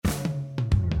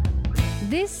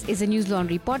This is a News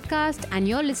Laundry podcast and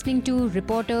you're listening to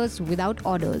Reporters Without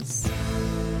Orders.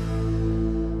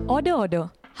 Order, order.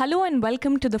 Hello and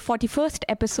welcome to the 41st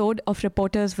episode of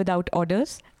Reporters Without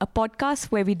Orders, a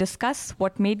podcast where we discuss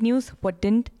what made news, what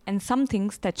didn't, and some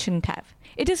things that shouldn't have.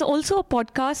 It is also a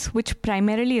podcast which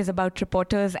primarily is about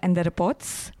reporters and the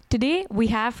reports. Today, we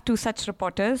have two such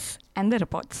reporters and the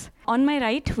reports. On my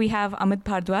right, we have Amit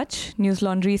Bhardwaj, News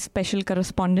Laundry's special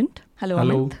correspondent. Hello,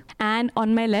 Amit. And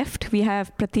on my left, we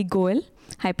have Pratik Goel.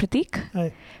 Hi, Pratik.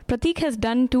 Hi. Pratik has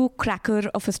done two cracker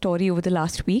of a story over the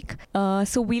last week.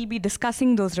 So we'll be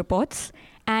discussing those reports.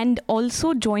 And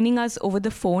also joining us over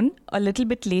the phone a little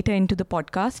bit later into the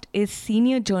podcast is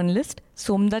senior journalist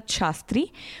Somnath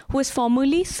Shastri, who has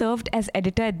formerly served as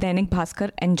editor at Dainik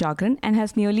Bhaskar and Jagran and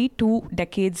has nearly 2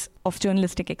 decades of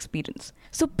journalistic experience.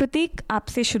 So Pratik,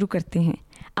 आपसे शुरू करते हैं.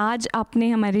 आज आपने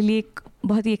हमारे लिए एक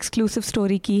बहुत ही एक्सक्लूसिव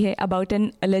स्टोरी की है about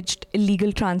an alleged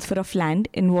illegal transfer of land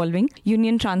involving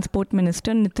Union Transport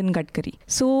Minister Nitin Gadkari.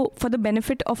 So for the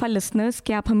benefit of our listeners,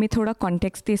 क्या आप हमें थोड़ा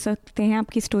context दे सकते हैं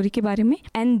आपकी स्टोरी के बारे में?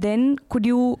 And then could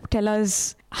you tell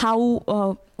us how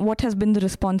what has been the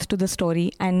response to the story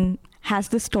and has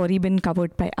the story been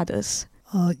covered by others?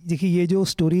 देखिए, ये जो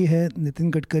स्टोरी है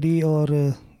नितिन गडकरी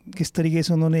और किस तरीके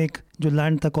से उन्होंने एक जो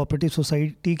लैंड था कोऑपरेटिव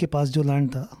सोसाइटी के पास जो लैंड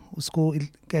था उसको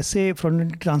कैसे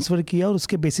फ्रॉडलेंटली ट्रांसफ़र किया और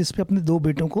उसके बेसिस पे अपने 2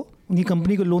 बेटों को उनकी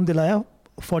कंपनी को लोन दिलाया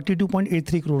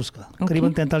 42.83 करोड़ का,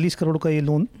 करीबन 43 करोड़ का ये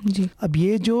लोन. अब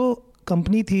ये जो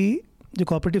कंपनी थी, जो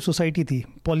कोऑपरेटिव सोसाइटी थी,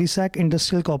 पॉलीसैक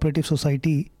इंडस्ट्रियल कोऑपरेटिव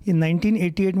सोसाइटी, ये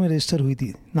 1988 में रजिस्टर हुई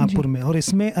थी नागपुर में. और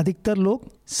इसमें अधिकतर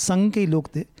लोग संघ के ही लोग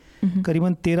थे.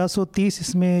 करीबन 1330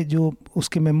 इसमें जो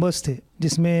उसके मेंबर्स थे,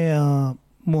 जिसमें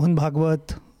मोहन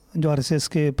भागवत जो आरएसएस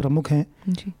के प्रमुख हैं,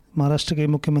 महाराष्ट्र के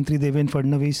मुख्यमंत्री देवेंद्र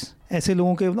फडणवीस, ऐसे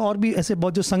लोगों के और भी ऐसे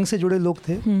बहुत जो संघ से जुड़े लोग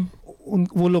थे,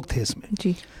 वो लोग थे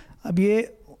इसमें. अब ये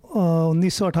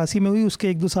 1988 में हुई. उसके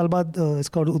 1-2 साल बाद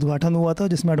इसका उद्घाटन हुआ था,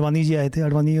 जिसमें अडवाणी जी आए थे.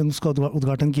 अडवाणी ने उसका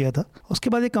उद्घाटन किया था. उसके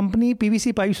बाद एक कंपनी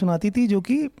पीवीसी पाइप सुनाती थी, जो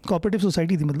कि कोऑपरेटिव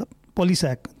सोसाइटी थी, मतलब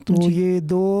पॉलीसैक. तो ये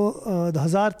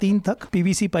 2003 तक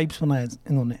पीवीसी पाइप्स बनाए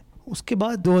इन्होंने. उसके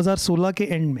बाद 2016 के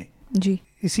एंड में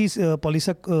इसी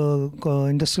पॉलीसैक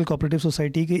इंडस्ट्रियल कोऑपरेटिव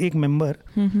सोसाइटी के एक मेंबर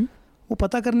वो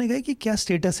पता करने गए कि क्या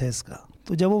स्टेटस है इसका.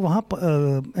 तो जब वो वहाँ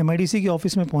MIDC के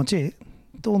ऑफिस में पहुँचे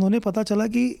तो उन्होंने पता चला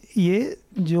कि ये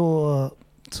जो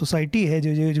सोसाइटी है,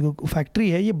 जो फैक्ट्री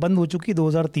है, ये बंद हो चुकी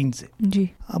 2003 से.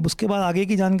 अब उसके बाद आगे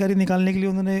की जानकारी निकालने के लिए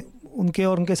उन्होंने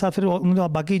उनके साथ फिर उन्होंने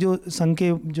बाकी जो संघ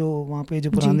के जो वहाँ पे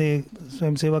जो पुराने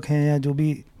स्वयंसेवक हैं या जो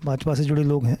भी भाजपा से जुड़े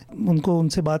लोग हैं,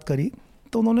 उनसे बात करी.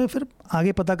 तो उन्होंने फिर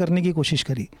आगे पता करने की कोशिश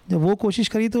करी. जब वो कोशिश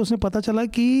करी तो उसमें पता चला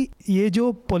कि ये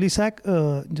जो पॉलीसैक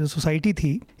जो सोसाइटी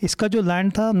थी, इसका जो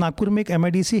लैंड था नागपुर में एक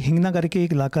MIDC हिंगना करके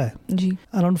एक इलाका है,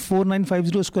 अराउंड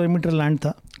 4950 स्क्वायर मीटर लैंड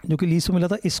था, जो कि लीज पे मिला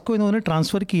था. इसको इन्होंने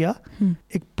ट्रांसफ़र किया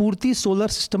एक पूर्ति सोलर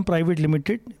सिस्टम प्राइवेट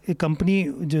लिमिटेड एक कंपनी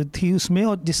जो थी उसमें,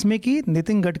 और जिसमें कि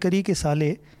नितिन गडकरी के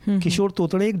साले किशोर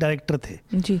तोतड़े एक डायरेक्टर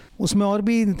थे. उसमें और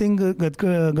भी नितिन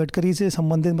गडकरी से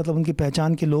संबंधित, मतलब उनकी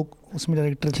पहचान के लोग उसमें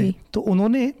डायरेक्टर थे. तो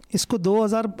उन्होंने इसको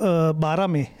 2012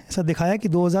 में ऐसा दिखाया कि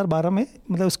 2012 में,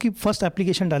 मतलब उसकी फर्स्ट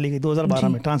एप्लीकेशन डाली गई 2012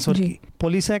 में ट्रांसफ़र की,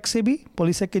 पॉलीसैक से भी,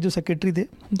 पॉलीसैक के जो सेक्रेटरी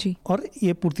थे और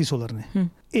ये पूर्ति सोलर ने.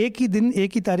 एक ही दिन,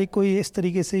 एक ही तारीख को ये इस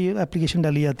तरीके से ये एप्लीकेशन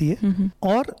डाली जाती है.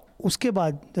 और उसके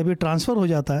बाद जब ये ट्रांसफ़र हो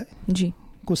जाता है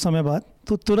कुछ समय बाद,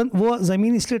 तो तुरंत वो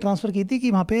ज़मीन इसलिए ट्रांसफ़र की थी कि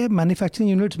वहाँ पे मैन्युफैक्चरिंग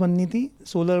यूनिट्स बननी थी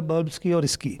सोलर बल्ब्स की और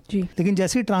इसकी. लेकिन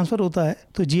जैसे ही ट्रांसफ़र होता है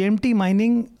तो GMT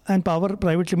mining and power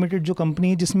private limited जो कंपनी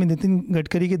है, जिसमें नितिन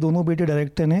गडकरी के दोनों बेटे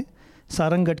डायरेक्टर हैं,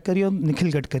 सारंग गडकरी और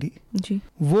निखिल गडकरी,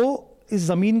 वो इस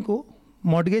ज़मीन को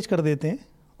मॉर्टगेज कर देते हैं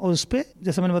और उस पर,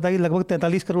 जैसे मैंने बताया, लगभग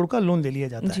 43 करोड़ का लोन ले लिया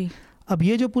जाता है. अब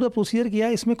ये जो पूरा प्रोसीजर किया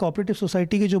है, इसमें कोऑपरेटिव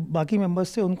सोसाइटी के जो बाकी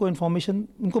मेंबर्स थे उनको इन्फॉर्मेशन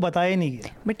उनको बताया नहीं गया.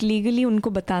 बट लीगली उनको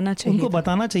बताना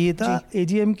चाहिए था.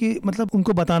 AGM की, मतलब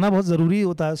उनको बताना बहुत ज़रूरी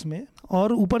होता है उसमें.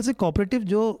 और ऊपर से कोऑपरेटिव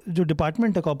जो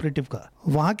डिपार्टमेंट है कोऑपरेटिव का,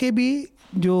 वहाँ के भी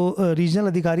जो रीजनल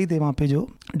अधिकारी थे, वहाँ पे जो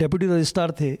डेप्यूटी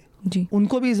रजिस्ट्रार थे,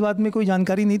 उनको भी इस बात में कोई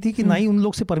जानकारी नहीं थी कि ना ही उन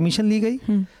लोग से परमिशन ली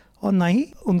गई और ना ही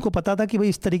उनको पता था कि भाई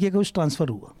इस तरीके का कुछ ट्रांसफ़र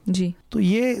हुआ. तो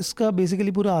ये इसका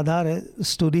बेसिकली पूरा आधार है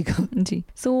स्टोरी का.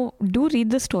 So do read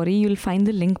the story, you will find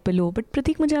the link below. But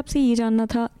Prateek, मुझे आपसे ये जानना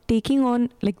था, taking on,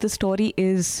 like the story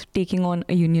is taking on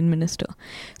a union minister,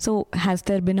 so has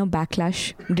there been a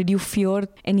backlash? Did you fear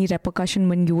any repercussion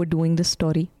when you were doing this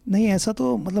story? नहीं, ऐसा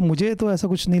तो, मतलब मुझे तो ऐसा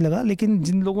कुछ नहीं लगा. लेकिन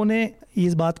जिन लोगों ने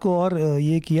इस बात को और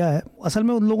ये किया है, असल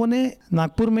में उन लोगों ने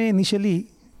नागपुर में इनिशियली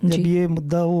जब ये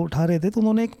मुद्दा वो उठा रहे थे तो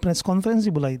उन्होंने एक प्रेस कॉन्फ्रेंस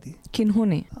भी बुलाई थी.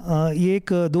 किन्होंने? ये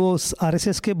एक 2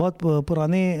 RSS के बहुत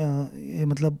पुराने,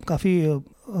 मतलब काफ़ी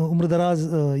उम्रदराज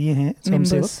ये हैं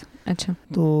स्वयंसेवक, अच्छा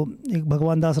तो एक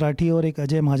भगवान दास राठी और एक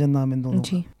अजय महाजन नाम इन दोनों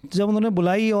जी का। जब उन्होंने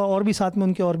बुलाई और भी साथ में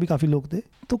उनके और भी काफ़ी लोग थे,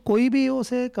 तो कोई भी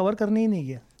उसे कवर करने ही नहीं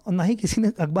गया और ना ही किसी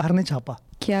ने अखबार ने छापा।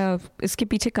 क्या इसके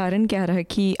पीछे कारण क्या रहा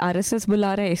कि आरएसएस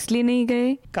बुला रहा है इसलिए नहीं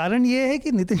गए? कारण ये है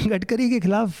कि नितिन गडकरी के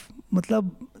खिलाफ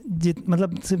मतलब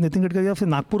सिर्फ नितिन गडकरी या फिर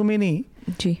नागपुर में नहीं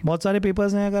जी बहुत सारे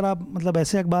पेपर्स हैं, अगर आप मतलब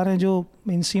ऐसे अखबार हैं जो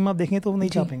मेन स्ट्रीम आप देखें तो वो नहीं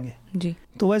जी। छापेंगे जी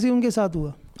तो वैसे ही उनके साथ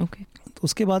हुआ। ओके तो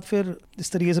उसके बाद फिर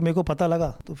इस तरीके से मेरे को पता लगा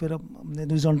तो फिर अब हमने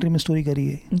न्यूज़ ऑन में स्टोरी करी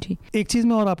है। जी एक चीज़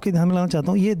मैं और आपके ध्यान में लाना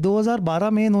चाहता हूँ, ये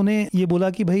 2012 में इन्होंने ये बोला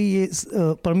कि भाई ये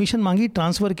परमिशन मांगी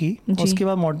ट्रांसफ़र की और उसके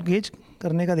बाद मॉर्गेज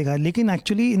करने का दिखाया, लेकिन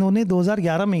एक्चुअली इन्होंने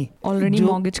 2011 में ऑलरेडी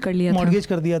मॉर्गेज कर लिया था। मॉर्गेज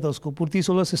कर दिया था उसको। Purti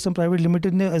solar system private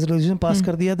limited ने रेजोल्यूशन पास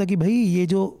कर दिया था कि भाई ये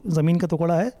जो ज़मीन का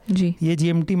टुकड़ा है जी ये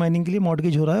जीएमटी माइनिंग के लिए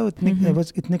मॉर्गेज हो रहा है,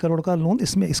 इतने करोड़ का लोन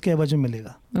इसमें इसके एवज में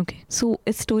मिलेगा। ओके सो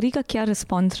इस स्टोरी का क्या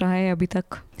रिस्पॉन्स रहा है अभी तक?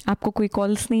 आपको कोई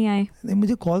कॉल्स नहीं आए? नहीं,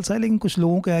 मुझे कॉल्स आए लेकिन कुछ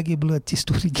लोगों का आया कि बोलो अच्छी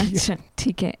स्टोरी की है। अच्छा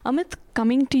ठीक है। Amit,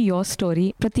 coming to your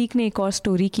story, प्रतीक ने एक और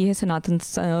स्टोरी की है, सनातन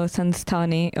संस्था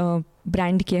ने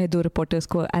ब्रांड किया है 2 रिपोर्टर्स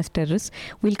को as terrorist.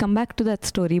 Will come back to that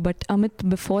story, but Amit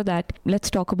before that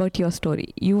let's talk about your story.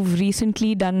 You've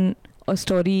recently done a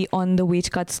story on the wage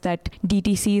cuts that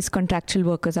DTC's contractual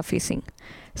workers are facing.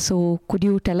 So could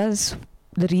you tell us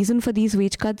the reason for these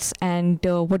wage cuts and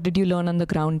what did you learn on the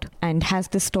ground, and has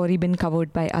this story been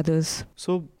covered by others?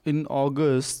 So in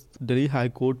August, Delhi High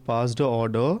Court passed an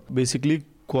order basically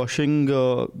quashing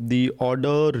the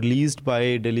order released by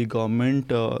Delhi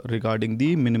government regarding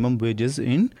the minimum wages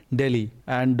in Delhi,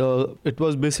 and it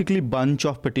was basically bunch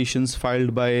of petitions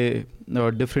filed by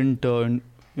different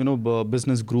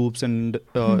business groups and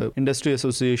industry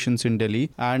associations in Delhi,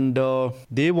 and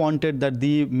they wanted that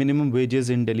the minimum wages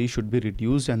in Delhi should be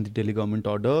reduced and the Delhi government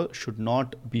order should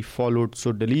not be followed.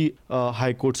 So Delhi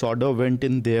High Court's order went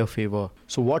in their favor.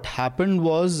 So what happened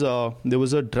was there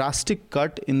was a drastic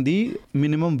cut in the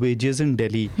minimum wages in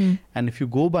Delhi, and if you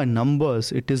go by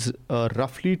numbers, it is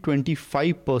roughly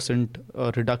 25%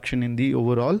 reduction in the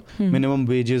overall minimum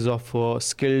wages of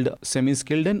skilled,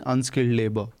 semi-skilled and unskilled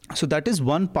labor. So that is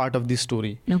one part of the story.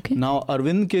 Okay. Now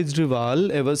Arvind Kejriwal,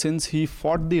 ever since he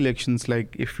fought the elections,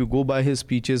 like if you go by his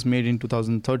speeches made in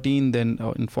 2013, then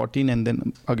in 14 and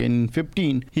then again in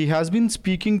 15, he has been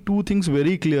speaking two things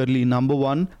very clearly. Number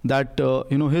one, that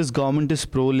his government is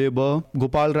pro-labor.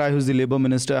 Gopal Rai, who's the labor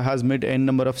minister, has made n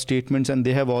number of statements, and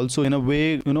they have also in a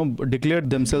way declared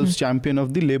themselves champion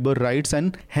of the labor rights,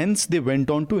 and hence they went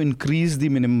on to increase the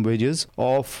minimum wages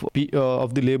of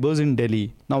the laborers in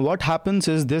Delhi. Now what happens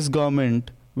is this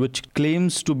government, which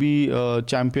claims to be a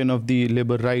champion of the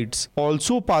labor rights,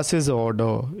 also passes an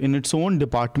order in its own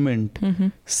department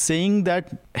saying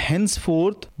that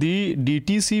henceforth the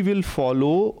DTC will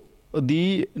follow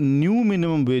the new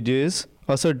minimum wages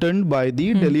ascertained by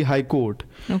the Delhi High Court.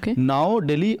 Okay. Now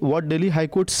what Delhi High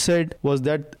Court said was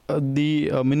that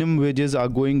the minimum wages are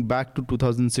going back to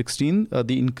 2016.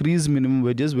 The increased minimum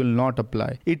wages will not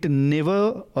apply. It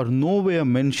never or nowhere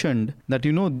mentioned that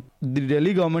the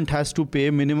Delhi government has to pay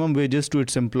minimum wages to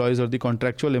its employees or the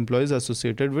contractual employees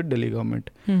associated with Delhi government.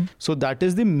 So that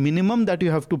is the minimum that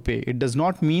you have to pay. It does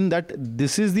not mean that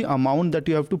this is the amount that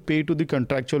you have to pay to the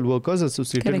contractual workers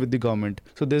associated Correct. with the government.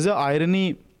 So there's an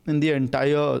irony in the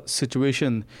entire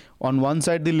situation. On one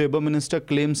side the labor minister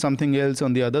claims something else,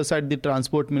 on the other side the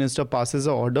transport minister passes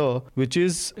an order which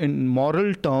is in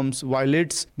moral terms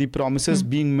violates the promises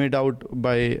being made out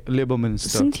by labor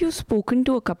minister. Since you've spoken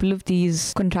to a couple of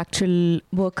these contractual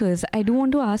workers, I do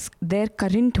want to ask, their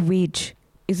current wage,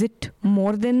 is it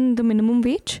more than the minimum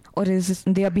wage, or is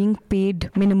they are being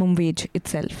paid minimum wage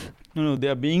itself? No, they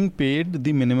are being paid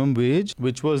the minimum wage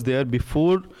which was there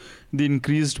before the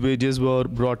increased wages were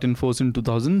brought in force in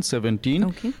 2017.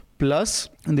 Okay. Plus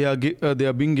they are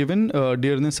being given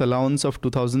dearness allowance of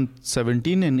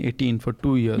 2017 and 18 for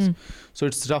 2 years. So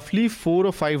it's roughly 400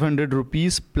 or 500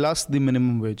 rupees plus the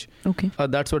minimum wage. Okay.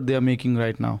 That's what they are making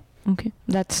right now. Okay,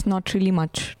 that's not really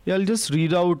much. Yeah, I'll just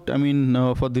read out,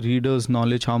 for the readers'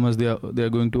 knowledge, how much they are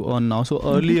going to earn now. So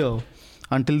earlier,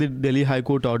 until the Delhi High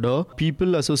Court order,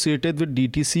 people associated with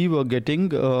DTC were getting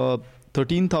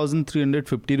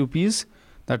 13,350 rupees.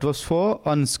 That was for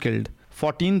unskilled.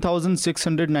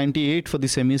 14,698 for the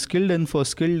semi-skilled, and for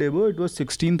skilled labor it was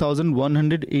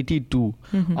 16,182.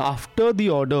 After the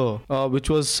order, which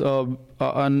was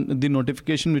and the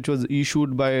notification which was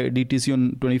issued by DTC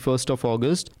on 21st of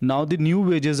August, now the new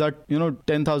wages are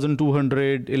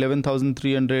 10,200,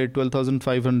 11,300,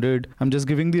 12,500. I'm just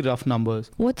giving the rough numbers.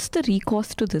 What's the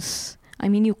recourse to this? I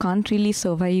mean, you can't really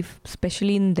survive,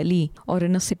 especially in Delhi or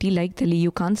in a city like Delhi. You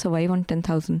can't survive on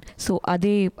 10,000. So are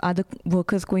the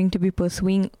workers going to be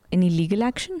pursuing any legal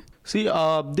action? See,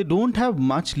 they don't have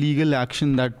much legal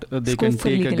action that they Scope can for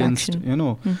take legal against,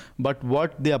 action. But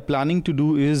what they are planning to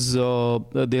do is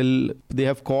they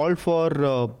have called for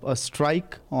a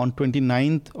strike on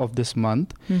 29th of this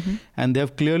month, and they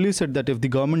have clearly said that if the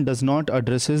government does not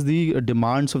addresses the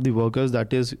demands of the workers,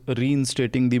 that is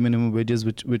reinstating the minimum wages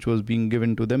which was being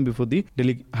given to them before the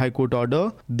Delhi High Court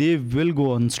order, they will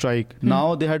go on strike.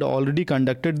 Now they had already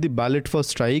conducted the ballot for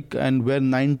strike, and where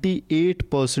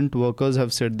 98% workers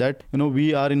have said that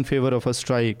we are in favor of a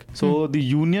strike. So the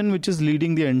union which is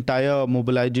leading the entire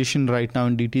mobilization right now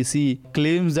in DTC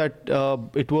claims that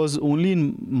it was only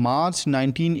in March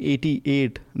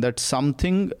 1988 that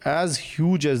something as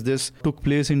huge as this took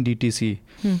place in DTC.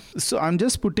 So I'm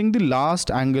just putting the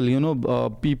last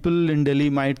angle. People in Delhi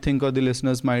might think, or the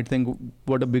listeners might think,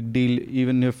 what a big deal,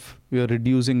 even if we are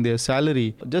reducing their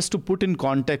salary. Just to put in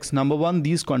context, number one,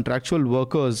 these contractual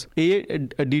workers,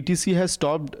 DTC has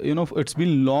stopped, it's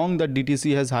been long that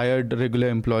DTC has hired regular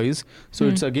employees. So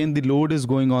it's again, the load is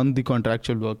going on the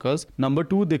contractual workers. Number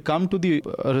two, they come to the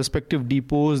respective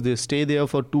depots, they stay there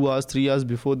for 2 hours, 3 hours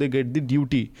before they get the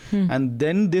duty. And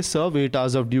then they serve 8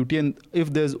 hours of duty. And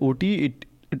if there's OT, it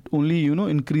only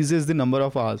increases the number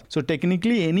of hours. So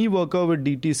technically any worker with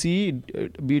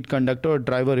DTC, be it conductor or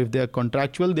driver, if they are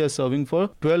contractual, they are serving for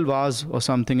 12 hours or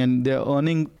something, and they are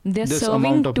earning this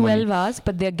amount of money. They're serving 12 hours,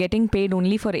 but they're getting paid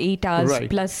only for 8 hours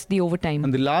plus the overtime.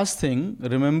 And the last thing,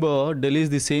 remember, Delhi is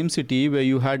the same city where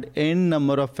you had n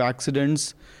number of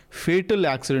accidents, fatal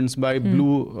accidents by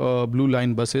blue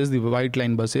line buses, the white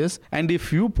line buses. And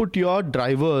if you put your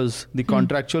drivers, the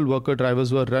contractual worker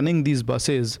drivers who are running these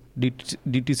buses,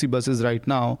 DTC buses right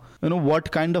now,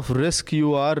 what kind of risk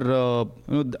you are,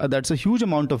 that's a huge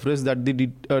amount of risk that the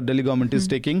Delhi government is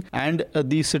taking. And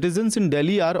the citizens in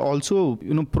Delhi are also,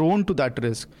 prone to that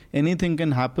risk. Anything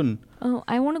can happen.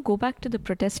 I want to go back to the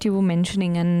protest you were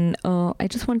mentioning, and I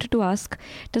just wanted to ask,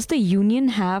 does the union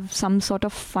have some sort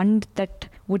of fund that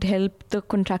would help the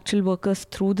contractual workers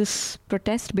through this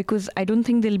protest? Because I don't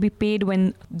think they'll be paid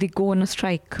when they go on a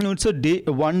strike. No, it's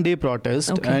a 1 day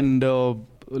protest, and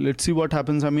let's see what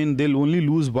happens. I mean, they'll only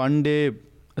lose 1 day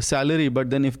salary,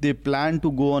 but then if they plan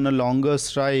to go on a longer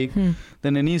strike,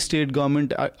 then any state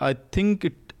government, I think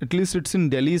at least it's in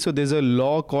Delhi, so there's a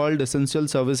law called Essential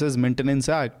Services Maintenance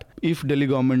Act. If Delhi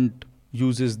government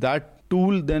uses that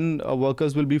tool, then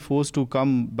workers will be forced to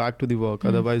come back to the work.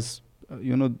 Otherwise,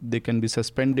 they can be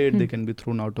suspended, they can be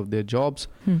thrown out of their jobs.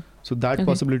 So that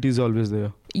possibility is always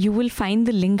there. You will find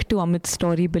the link to Amit's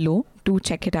story below. Do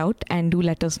check it out and do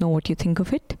let us know what you think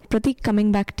of it. Pratik,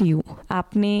 coming back to you.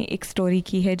 आपने एक story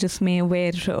की है जिसमें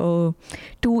where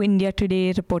 2 India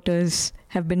Today reporters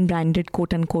have been branded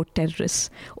quote-unquote terrorists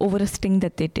over a sting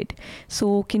that they did.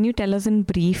 So can you tell us in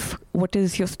brief what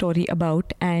is your story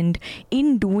about? And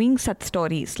in doing such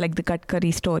stories like the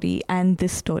Gadkari story and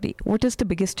this story, what is the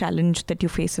biggest challenge that you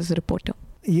face as a reporter?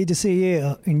 ये जैसे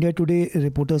ये India today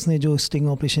reporters ने जो sting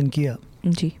operation किया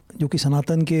जी, जो कि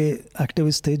सनातन के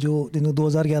activist थे, जिन्हें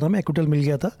 2011 में एक्विटल मिल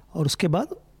गया था, और उसके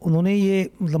बाद उन्होंने ये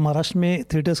मतलब महाराष्ट्र में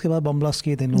थिएटर्स के बाद बम ब्लास्ट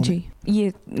किए थे जी,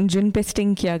 ये जिन पे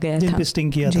स्टिंग किया गया था, जिन पे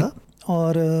स्टिंग किया था,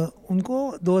 और उनको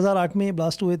 2008 में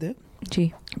ब्लास्ट हुए थे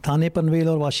जी, थाने पनवेल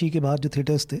और वाशी के बाहर जो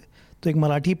थिएटर्स थे। तो एक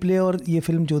मराठी प्ले और ये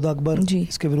फिल्म जोधा अकबर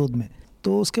इसके विरोध में।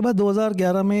 तो उसके बाद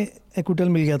 2011 में एक्विटल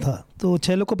मिल गया था, तो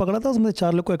 6 लोग को पकड़ा था, उसमें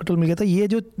 4 लोग को एक्विटल मिल गया था। ये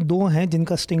जो 2 हैं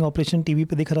जिनका स्टिंग ऑपरेशन टीवी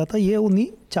पे दिख रहा था, ये उन्हीं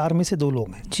 4 में से 2 लोग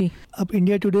हैं जी। अब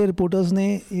इंडिया टुडे रिपोर्टर्स ने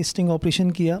ये स्टिंग ऑपरेशन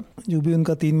किया, जो भी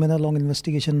उनका 3 महीना लॉन्ग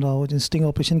इन्वेस्टिगेशन रहा हो, स्टिंग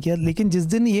ऑपरेशन किया। लेकिन जिस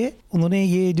दिन उन्होंने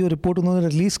ये जो रिपोर्ट उन्होंने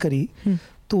रिलीज़ करी,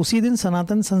 तो उसी दिन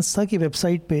सनातन संस्था की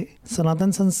वेबसाइट पे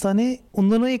सनातन संस्था ने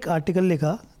उन्होंने एक आर्टिकल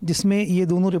लिखा जिसमें ये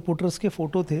दोनों रिपोर्टर्स के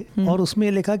फ़ोटो थे, और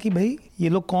उसमें लिखा कि भाई ये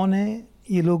लोग कौन हैं,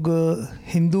 ये लोग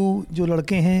हिंदू जो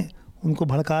लड़के हैं उनको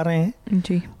भड़का रहे हैं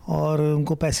जी, और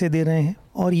उनको पैसे दे रहे हैं,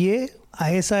 और ये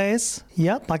ISIS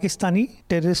या पाकिस्तानी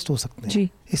टेररिस्ट हो सकते हैं जी।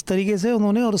 इस तरीके से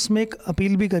उन्होंने, और उसमें एक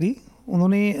अपील भी करी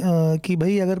उन्होंने कि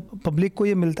भाई अगर पब्लिक को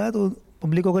ये मिलता है, तो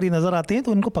पब्लिक को अगर ये नज़र आते हैं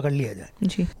तो उनको पकड़ लिया जाए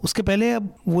जी। उसके पहले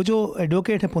अब वो जो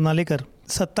एडवोकेट है पुनालेकर,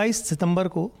 27 सितंबर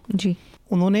को जी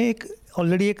उन्होंने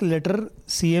ऑलरेडी एक लेटर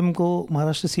CM को,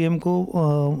 महाराष्ट्र CM को,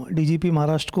 DGP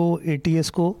महाराष्ट्र को, ATS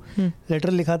को लेटर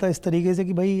लिखा था इस तरीके से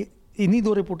कि भाई इन्हीं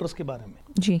 2 रिपोर्टर्स के बारे में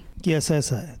जी कि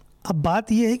ऐसा है। अब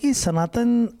बात यह है कि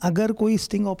सनातन अगर कोई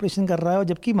स्टिंग ऑपरेशन कर रहा है,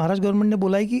 जबकि महाराष्ट्र गवर्नमेंट ने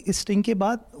बोला है कि इस स्टिंग के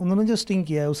बाद उन्होंने जो स्टिंग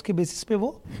किया है उसके बेसिस पे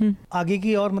वो आगे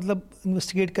की और मतलब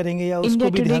इन्वेस्टिगेट करेंगे, या उसको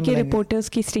भी ध्यान में रिपोर्टर्स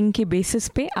की स्टिंग के बेसिस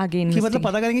पे आगे मतलब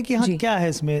पता करेंगे कि हाँ क्या है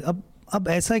इसमें। अब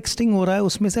ऐसा एक स्टिंग हो रहा है,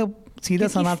 उसमें से सीधा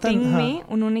सनातन में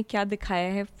उन्होंने क्या दिखाया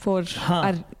है फॉर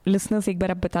आवर लिसनर्स, एक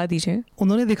बार आप बता दीजिए।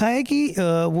 उन्होंने दिखाया कि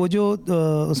वो जो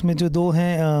उसमें जो दो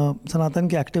हैं सनातन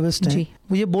के एक्टिविस्ट हैं,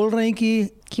 वो ये बोल रहे हैं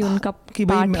कि उनका कि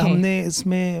भाई हमने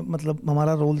इसमें मतलब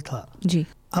हमारा रोल था जी।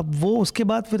 अब वो उसके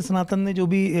बाद फिर सनातन ने जो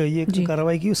भी ये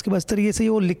कार्रवाई की, उसके बाद इस तरीके से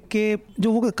वो लिख के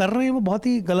जो वो कर रहे हैं वो बहुत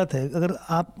ही गलत है। अगर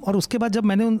आप, और उसके बाद जब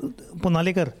मैंने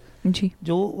पुनालेकर जी,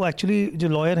 जो वो एक्चुअली जो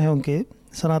लॉयर हैं उनके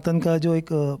सनातन का जो एक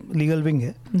लीगल विंग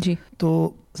है जी,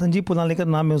 तो संजीव पुनालेकर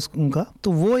नाम है उनका,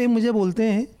 तो वो ये मुझे बोलते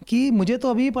हैं कि मुझे तो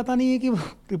अभी पता नहीं है कि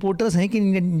रिपोर्टर्स हैं कि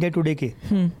इंडिया टुडे के,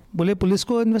 बोले पुलिस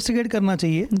को इन्वेस्टिगेट करना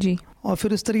चाहिए जी। और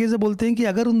फिर इस तरीके से बोलते हैं कि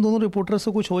अगर उन दोनों रिपोर्टर्स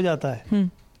को कुछ हो जाता है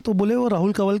तो बोले वो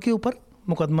राहुल कंवल के ऊपर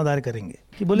मुकदमा दायर करेंगे,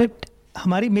 कि बोले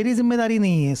मेरी जिम्मेदारी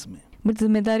नहीं है इसमें। बट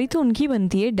जिम्मेदारी तो उनकी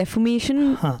बनती है,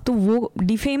 डेफेमेशन तो वो,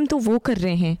 डिफेम तो वो कर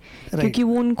रहे हैं क्योंकि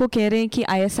वो उनको कह रहे हैं कि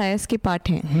ISIS के पार्ट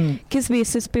हैं। किस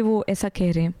बेसिस पे वो ऐसा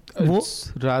कह रहे हैं?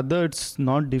 It's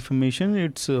not defamation,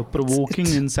 it's provoking,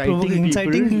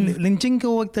 inciting lynching को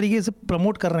वो एक तरीके से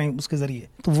प्रमोट कर रहे हैं उसके जरिए।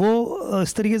 तो वो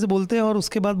इस तरीके से बोलते हैं और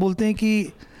उसके बाद बोलते हैं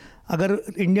कि अगर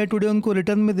इंडिया टुडे उनको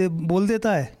रिटर्न में बोल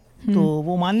देता है तो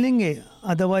वो मान लेंगे,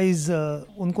 अदरवाइज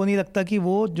उनको नहीं लगता कि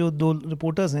वो जो दो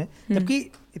रिपोर्टर्स हैं, जबकि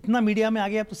इतना मीडिया में आ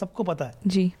गया तो सबको पता है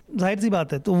जी, जाहिर सी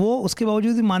बात है, तो वो उसके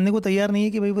बावजूद भी मानने को तैयार नहीं है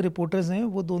कि भाई वो रिपोर्टर्स हैं,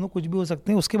 वो दोनों कुछ भी हो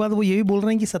सकते हैं। उसके बाद वो ये भी बोल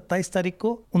रहे हैं कि 27 तारीख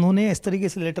को उन्होंने इस तरीके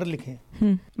से लेटर लिखे।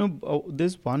 No,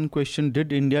 there's one question.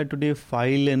 Did India Today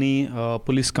file any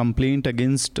police complaint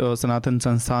against Sanatan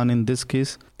Sansthan in this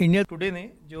case? India Today ने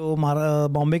जो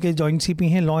बॉम्बे के जॉइंट CP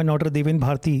हैं law and order Devendra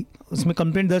Bharti, उसमें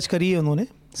कंप्लेंट दर्ज करी है उन्होंने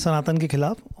सनातन के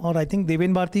खिलाफ, और आई थिंक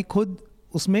देवेंद्र भारती खुद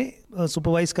उसमें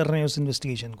सुपरवाइज कर रहे हैं उस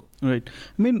इन्वेस्टिगेशन को। Right.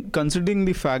 I mean, considering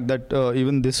the fact that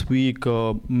even this week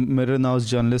Mirror Now's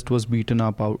journalist was beaten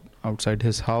up outside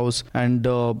his house, and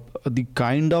the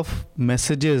kind of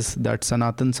messages that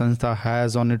Sanatan Sanstha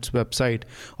has on its website,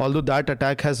 although that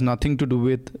attack has nothing to do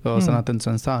with Sanatan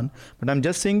Sansthan, but I'm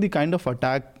just saying the kind of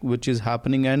attack which is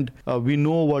happening, and we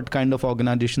know what kind of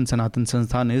organization Sanatan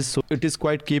Sansthan is, so it is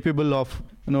quite capable of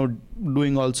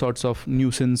doing all sorts of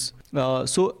nuisance.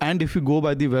 So, and if you go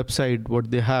by the website, what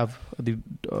they have,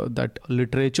 that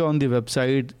literature on the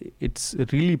website, it's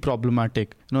really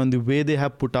problematic. And the way they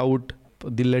have put out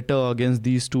the letter against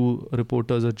these two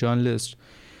reporters or journalists,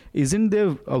 isn't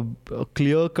there a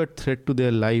clear-cut threat to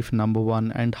their life, number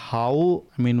one? And how,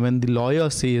 I mean, when the lawyer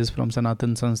says from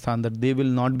Sanatan Sansthan that they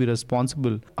will not be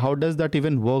responsible, how does that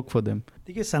even work for them?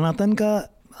 देखिए, सनातन का,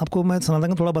 आपको मैं सनातन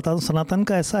का थोड़ा बता दूं। सनातन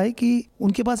का ऐसा है कि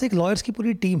उनके पास एक लॉयर्स की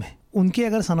पूरी टीम है। उनके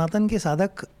अगर सनातन के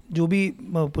साधक जो भी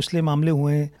पिछले मामले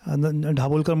हुए हैं,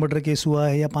 ढाबोलकर मर्डर केस हुआ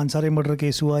है, या पानसारे मर्डर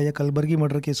केस हुआ है, या कलबर्गी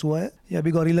मर्डर केस हुआ है, या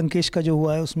अभी गौरी लंकेश का जो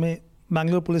हुआ है उसमें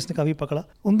बैंगलोर पुलिस ने काफ़ी पकड़ा,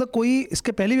 उनका कोई,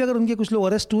 इसके पहले भी अगर उनके कुछ लोग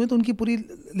अरेस्ट हुए तो उनकी पूरी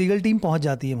लीगल टीम पहुंच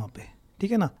जाती है वहाँ पे,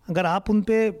 ठीक है ना। अगर आप उन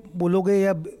पे बोलोगे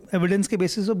या एविडेंस के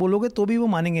बेसिस पे बोलोगे तो भी वो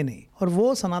मानेंगे नहीं। और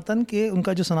वो सनातन के,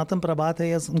 उनका जो सनातन प्रभात है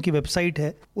या उनकी वेबसाइट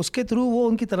है, उसके थ्रू वो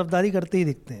उनकी तरफदारी करते ही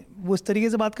दिखते हैं। वो इस तरीके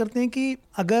से बात करते हैं कि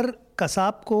अगर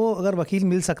कसाब को अगर वकील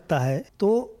मिल सकता है तो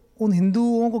उन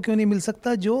हिंदुओं को क्यों नहीं मिल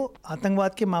सकता जो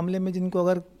आतंकवाद के मामले में जिनको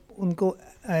अगर उनको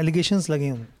एलिगेशंस लगे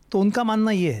हों। तो उनका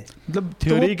मानना ये है, मतलब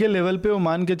थ्योरी के लेवल पे वो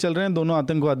मान के चल रहे हैं दोनों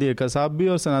आतंकवादी है, कसाब भी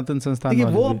और सनातन संस्थान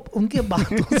वाले वो भी। उनके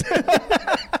बातों से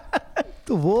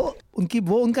तो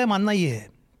वो उनका मानना ये है,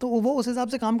 तो वो उस हिसाब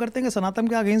से काम करते हैं कि सनातन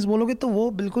के अगेंस्ट बोलोगे तो वो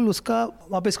बिल्कुल उसका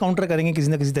वापस काउंटर करेंगे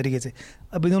किसी न किसी तरीके से।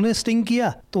 अब इन्होंने स्टिंग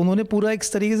किया तो उन्होंने पूरा एक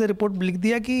तरीके से रिपोर्ट लिख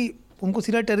दिया कि उनको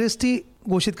सीधा टेररिस्ट ही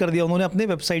घोषित कर दिया उन्होंने अपने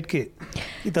वेबसाइट की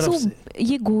तरफ से।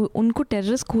 ये उनको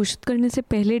टेररिस्ट घोषित करने से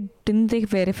पहले didn't they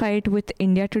verify it with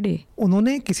India today?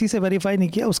 उन्होंने किसी से वेरीफाई नहीं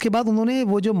किया। उसके बाद उन्होंने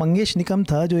वो जो मंगेश निकम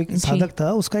था, जो एक साधक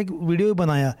था, उसका एक वीडियो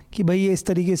बनाया कि भाई ये इस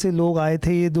तरीके से लोग आए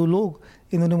थे, ये दो लोग,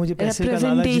 इन्होंने मुझे पैसे का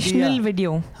लालच दिया,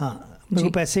 वीडियो, हाँ, मेरे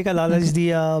को पैसे का लालच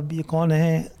दिया, ये कौन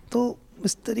है, तो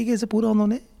इस तरीके से पूरा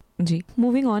उन्होंने जी।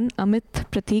 मूविंग ऑन, अमित,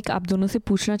 प्रतीक, आप दोनों से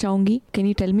पूछना चाहूंगी, can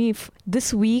you tell me if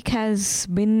this week has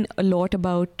been a lot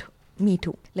about Me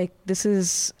Too? Like, this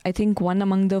is, I think, one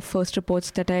among the first reports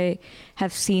that I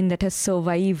have seen that has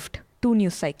survived 2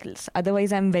 news cycles.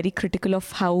 Otherwise, I'm very critical of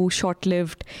how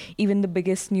short-lived even the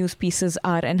biggest news pieces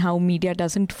are and how media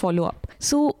doesn't follow up.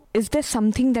 So, is there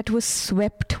something that was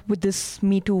swept with this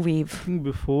Me Too wave? I think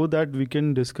before that, we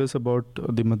can discuss about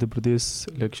the Madhya Pradesh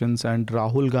elections, and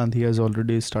Rahul Gandhi has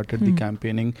already started the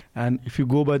campaigning. And if you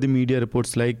go by the media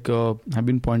reports, like I've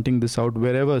been pointing this out,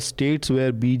 wherever states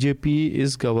where BJP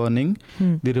is governing,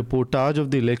 the reportage of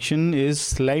the election is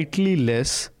slightly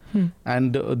less.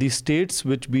 And the states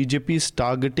which BJP is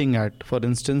targeting at, for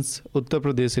instance, Uttar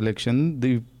Pradesh election, the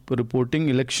reporting,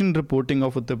 election reporting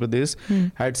of Uttar Pradesh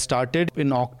had started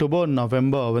in October,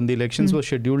 November, when the elections were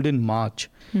scheduled in March.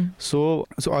 So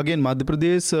again, Madhya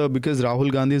Pradesh, because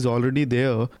Rahul Gandhi is already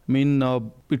there, I mean,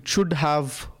 it should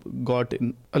have got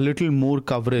a little more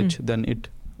coverage than it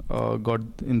got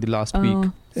in the last week.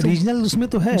 Regional उसमें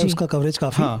तो है उसका coverage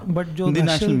काफी, but जो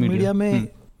national media में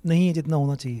नहीं है जितना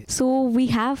होना चाहिए. So we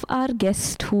have our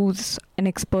guest who's an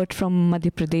expert from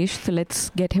Madhya Pradesh. So let's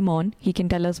get him on. He can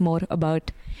tell us more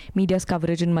about media's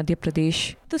coverage in Madhya Pradesh.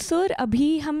 तो sir अभी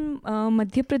हम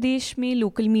मध्य प्रदेश में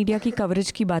लोकल मीडिया की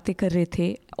कवरेज की बातें कर रहे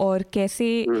थे और कैसे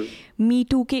मी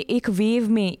टू के एक वेव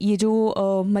में ये जो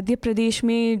मध्य प्रदेश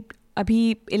में अभी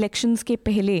इलेक्शंस के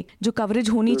पहले जो कवरेज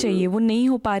होनी चाहिए वो नहीं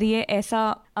हो पा रही है, ऐसा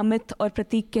अमित और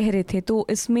प्रतीक कह रहे थे. तो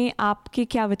इसमें आपके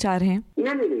क्या विचार हैं?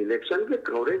 नहीं, इलेक्शन के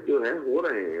कवरेज जो है हो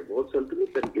रहे हैं, बहुत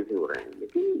संतुलित तरीके से हो रहे हैं,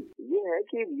 लेकिन ये है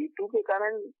कि मीटू के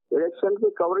कारण इलेक्शन के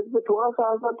कवरेज पे थोड़ा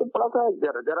सा असर तो पड़ा था,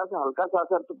 जरा सा हल्का सा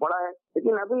असर तो पड़ा है,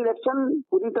 लेकिन अभी इलेक्शन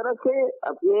पूरी तरह से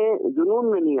अपने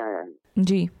जुनून में नहीं आया है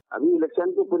जी. अभी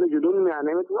इलेक्शन के पूरे जुनून में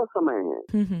आने में थोड़ा समय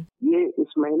है. ये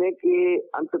इस महीने के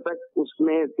अंत तक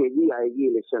उसमें तेजी आएगी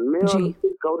इलेक्शन में और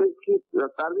कवरेज की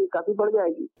रफ्तार भी काफी बढ़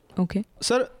जाएगी. ओके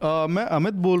सर, मैं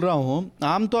अमित बोल रहा हूँ.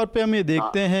 आमतौर पे हम ये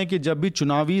देखते हैं कि जब भी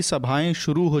चुनावी सभाएं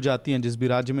शुरू हो जाती हैं, जिस भी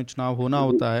राज्य में चुनाव होना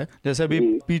होता है, जैसे अभी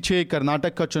पीछे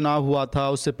कर्नाटक का चुनाव हुआ था,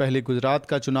 उससे पहले गुजरात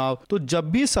का चुनाव, तो जब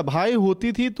भी सभाएं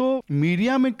होती थी तो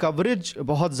मीडिया में कवरेज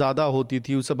बहुत ज्यादा होती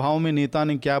थी. उस सभाओं में नेता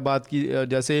ने क्या बात की,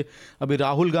 जैसे अभी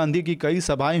राहुल गांधी की कई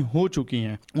सभाएं हो चुकी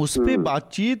हैं, उस पे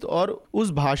बातचीत और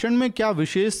उस भाषण में क्या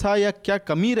विशेष था या क्या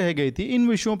कमी रह गई थी, इन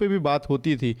विषयों पे भी बात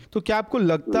होती थी. तो क्या आपको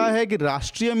लगता है कि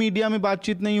राष्ट्रीय मीडिया में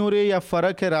बातचीत नहीं हो रही या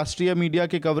फर्क है राष्ट्रीय मीडिया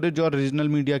के कवरेज और रीजनल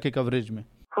मीडिया के कवरेज में?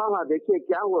 हाँ, देखिए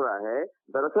क्या हो रहा है,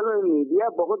 दरअसल मीडिया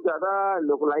बहुत ज्यादा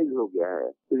लोकलाइज हो गया है.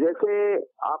 जैसे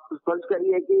आप फर्ज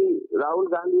करिए कि राहुल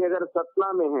गांधी अगर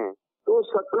सतना में है तो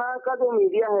सतना का जो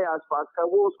मीडिया है आसपास का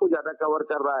वो उसको ज्यादा कवर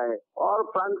कर रहा है और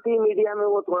प्रांतीय मीडिया में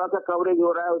वो थोड़ा सा कवरेज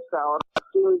हो रहा है उसका, और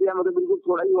राष्ट्रीय मीडिया में तो बिल्कुल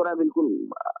थोड़ा ही हो रहा है,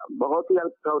 बिल्कुल बहुत ही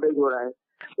कवरेज हो रहा है.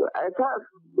 तो ऐसा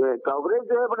कवरेज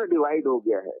जो है बड़ा डिवाइड हो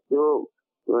गया है. जो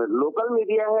लोकल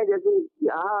मीडिया है, जैसे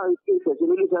यहाँ इसके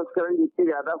सेचुरली संस्करण जितने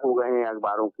ज्यादा हो गए हैं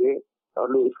अखबारों के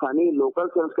और स्थानीय लोकल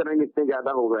संस्करण जितने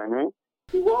ज्यादा हो गए हैं,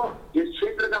 वो जिस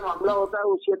क्षेत्र का मामला होता है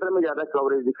उस क्षेत्र में ज्यादा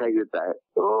कवरेज दिखाई देता है.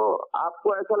 तो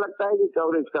आपको ऐसा लगता है कि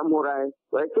कवरेज कम हो रहा है.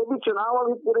 वैसे भी चुनाव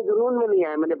अभी पूरे जुनून में नहीं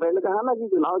आया. मैंने पहले कहा ना कि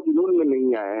चुनाव जुनून में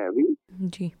नहीं आया है अभी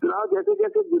जी. चुनाव जैसे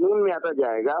जैसे जुनून में आता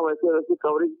जाएगा वैसे वैसे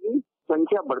कवरेज की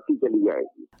संख्या बढ़ती चली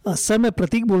जाएगी. सर मैं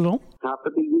प्रतीक बोल रहा हूँ. हाँ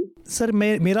प्रतीक जी. सर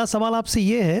मेरा सवाल आपसे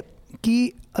ये है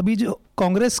कि अभी जो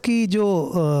कांग्रेस की जो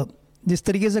जिस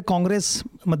तरीके से कांग्रेस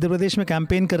मध्य प्रदेश में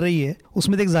कैंपेन कर रही है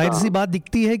उसमें एक जाहिर सी बात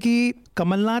दिखती है कि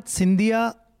कमलनाथ,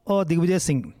 सिंधिया और दिग्विजय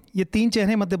सिंह, ये तीन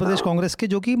चेहरे मध्य प्रदेश कांग्रेस के,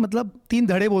 जो कि मतलब तीन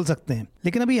धड़े बोल सकते हैं.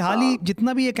 लेकिन अभी हाल ही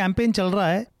जितना भी ये कैंपेन चल रहा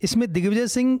है इसमें दिग्विजय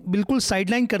सिंह बिल्कुल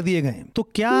साइडलाइन कर दिए गए. तो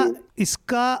क्या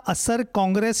इसका असर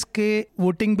कांग्रेस के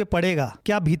वोटिंग पे पड़ेगा?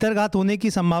 क्या भीतरघात होने की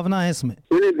संभावना है इसमें?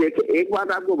 देखिए एक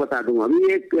बात आपको बता दूं,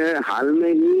 अभी एक हाल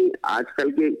में ही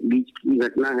आजकल के बीच की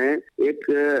घटना है. एक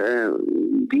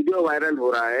वीडियो वायरल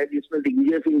हो रहा है जिसमें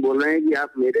दिग्विजय सिंह बोल रहे हैं कि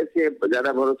आप मेरे से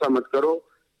ज्यादा भरोसा मत करो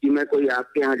कि मैं कोई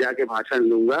आपके यहाँ जाके भाषण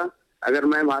दूंगा, अगर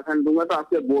मैं भाषण दूंगा तो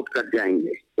आपके वोट कट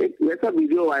जाएंगे. एक वैसा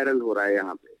वीडियो वायरल हो रहा है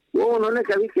यहाँ पे. वो उन्होंने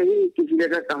कभी कहीं किसी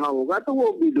जगह कहा होगा तो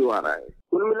वो वीडियो आ रहा है.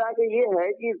 कुल मिला के ये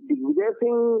है कि दिग्विजय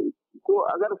सिंह को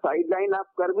अगर साइडलाइन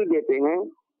आप कर भी देते हैं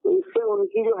तो इससे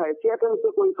उनकी जो हैसियत है उससे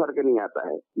कोई फर्क नहीं आता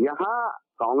है. यहाँ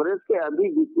कांग्रेस के अभी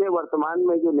जितने वर्तमान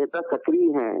में जो नेता सक्रिय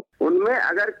हैं उनमें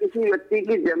अगर किसी व्यक्ति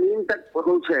की जमीन तक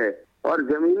पहुंच है और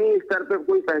जमीनी स्तर पर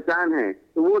कोई पहचान है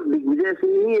तो वो दिग्विजय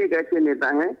सिंह ही एक ऐसे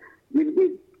नेता हैं जिनकी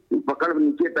पकड़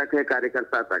नीचे तक है,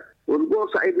 कार्यकर्ता तक. उनको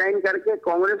साइडलाइन करके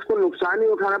कांग्रेस को नुकसान ही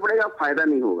उठाना पड़ेगा, फायदा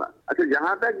नहीं होगा. अच्छा,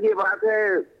 जहां तक ये बात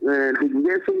है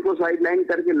दिग्विजय सिंह को साइडलाइन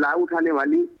करके लाभ उठाने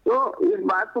वाली, तो इस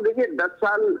बात को देखिए 10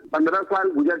 साल 15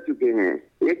 साल गुजर चुके हैं.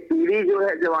 एक पीढ़ी जो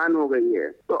है जवान हो गई है,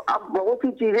 तो अब बहुत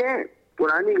सी चीजें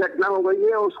पुरानी घटना हो गई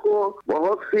है, उसको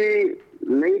बहुत सी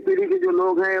नई पीढ़ी के जो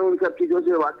लोग हैं उन सब चीजों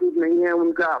से वाकिफ नहीं है,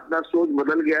 उनका अपना सोच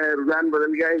बदल गया है, रुझान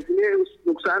बदल गया है. इसलिए उस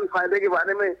नुकसान फायदे के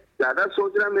बारे में ज्यादा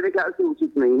सोचना मेरे ख्याल से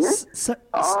उचित नहीं है.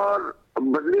 और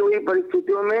बदली हुई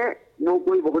परिस्थितियों में वो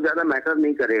कोई बहुत ज्यादा मैटर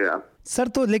नहीं करेगा. सर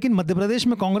तो लेकिन मध्य प्रदेश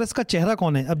में कांग्रेस का चेहरा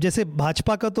कौन है? अब जैसे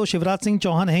भाजपा का तो शिवराज सिंह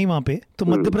चौहान है ही वहाँ पे, तो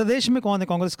मध्य प्रदेश में कौन है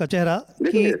कांग्रेस का चेहरा?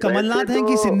 कि कमलनाथ है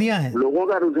कि सिंधिया है? लोगों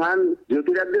का रुझान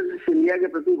ज्योतिरादित्य सिंधिया के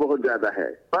प्रति बहुत ज्यादा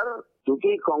है, पर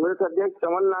क्योंकि कांग्रेस अध्यक्ष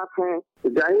कमलनाथ हैं तो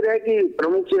जाहिर है कि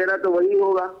प्रमुख चेहरा तो वही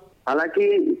होगा. हालांकि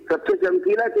सबसे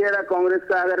चमकीला चेहरा कांग्रेस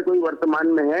का अगर कोई वर्तमान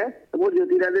में है तो वो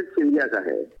ज्योतिरादित्य सिंधिया का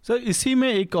है। सर इसी में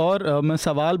एक और मैं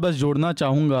सवाल बस जोड़ना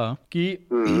चाहूँगा कि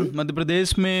मध्य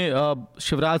प्रदेश में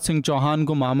शिवराज सिंह चौहान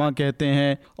को मामा कहते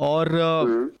हैं और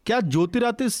क्या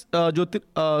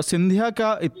ज्योतिरादित्य सिंधिया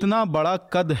का इतना बड़ा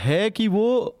कद है कि वो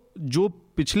जो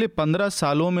पिछले 15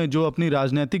 सालों में जो अपनी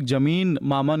राजनीतिक जमीन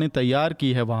मामा ने तैयार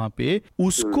की है वहाँ पे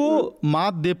उसको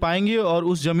मात दे पाएंगे और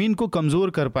उस जमीन को कमजोर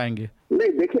कर पाएंगे? नहीं,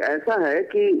 देखिए ऐसा है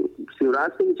कि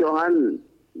शिवराज सिंह चौहान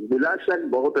बिला शक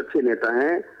बहुत अच्छे नेता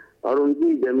हैं और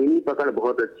उनकी जमीनी पकड़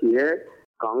बहुत अच्छी है,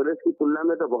 कांग्रेस की तुलना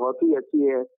में तो बहुत ही अच्छी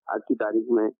है आज की तारीख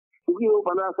में, क्योंकि वो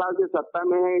 15 साल से सत्ता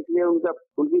में है, इसलिए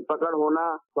उनकी पकड़ होना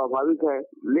स्वाभाविक है।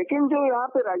 लेकिन जो यहाँ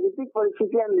पे राजनीतिक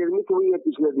परिस्थितियां निर्मित हुई है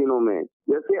पिछले दिनों में,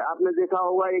 जैसे आपने देखा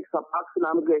होगा एक सपाक्स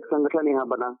नाम का एक संगठन यहाँ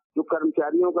बना, जो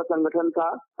कर्मचारियों का संगठन था,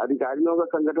 अधिकारियों का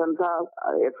संगठन था।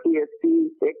 SC/ST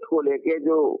एक्ट को लेके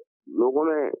जो लोगों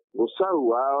में गुस्सा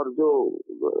हुआ और जो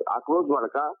आक्रोश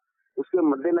भड़का, उसके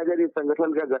मद्देनजर इस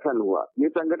संगठन का गठन हुआ। ये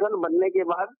संगठन बनने के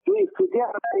बाद जो स्थितियां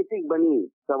राजनीतिक बनी,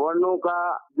 सवर्णों का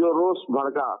जो रोष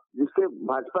भड़का, जिससे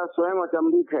भाजपा स्वयं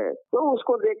अचंभित है, तो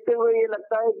उसको देखते हुए ये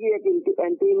लगता है कि एक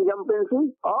एंटी इनकम्बेंसी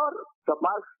और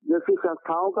सपाक्स जैसी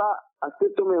संस्थाओं का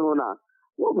अस्तित्व में होना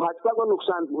वो भाजपा को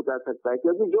नुकसान पहुंचा सकता है,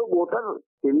 क्योंकि जो वोटर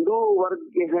हिंदू वर्ग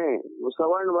के हैं, वो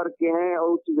सवर्ण वर्ग के हैं और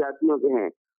उच्च जातियों के हैं,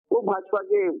 वो भाजपा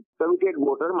के कमिटेड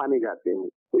वोटर माने जाते हैं।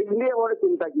 इसलिए बड़ी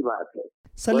चिंता की बात है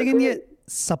सर। लेकिन ये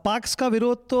सपाक्स का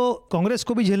विरोध तो कांग्रेस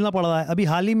को भी झेलना पड़ रहा है। अभी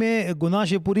हाल ही में गुना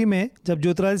शिवपुरी में जब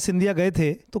ज्योतिरादित्य सिंधिया गए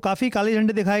थे तो काफी काले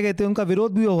झंडे दिखाए गए थे, उनका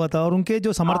विरोध भी हुआ था और उनके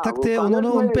जो समर्थक थे उन्होंने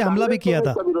उन पे हमला भी किया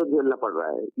था। विरोध झेलना पड़ रहा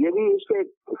है, ये भी उसके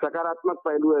सकारात्मक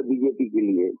पहलू है बीजेपी के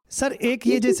लिए। सर एक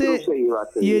ये जैसे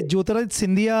ये ज्योतिरादित्य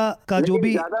सिंधिया का जो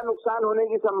भी ज्यादा नुकसान होने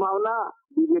की संभावना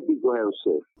बीजेपी को है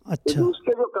उससे। अच्छा,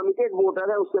 उसके जो कमिटेड वोटर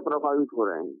है उससे प्रभावित हो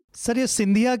रहे हैं। सर ये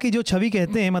सिंधिया की जो छवि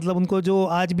कहते हैं, मतलब उनको जो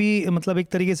आज भी मतलब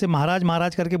एक तरीके से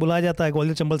महाराज करके बुलाया जाता है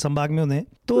ग्वालियर चंबल संभाग में उन्हें,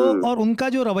 तो और उनका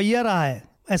जो रवैया रहा है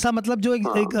ऐसा, मतलब जो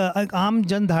एक आम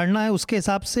जन धारणा है उसके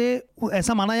हिसाब से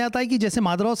ऐसा माना जाता है कि जैसे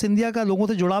माधवराव सिंधिया का लोगों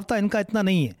से जुड़ाव था, इनका इतना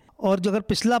नहीं है। और जो अगर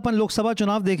पिछला अपन लोकसभा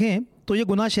चुनाव देखें तो ये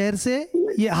गुना शहर से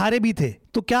ये हारे भी थे,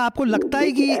 तो क्या आपको लगता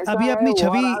है कि अभी अपनी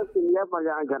छवि सिंधिया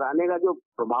पर घराने का जो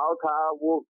प्रभाव था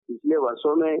वो पिछले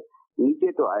वर्षों में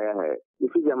नीचे तो आया है।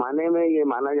 इसी जमाने में ये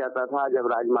माना जाता था जब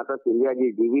राजमाता सिंधिया जी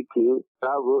जीवित थी,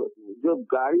 तब जो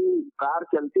कार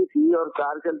चलती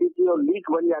थी और लीक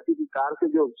बन जाती थी, कार से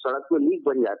जो सड़क पे लीक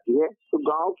बन जाती है तो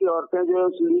गांव की औरतें जो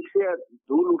उस लीक से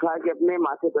धूल उठा के अपने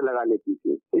माथे पे लगा लेती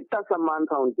थी। इतना सम्मान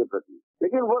था उनके प्रति,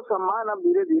 लेकिन वो सम्मान अब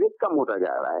धीरे धीरे कम होता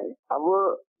जा रहा है।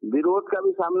 अब विरोध का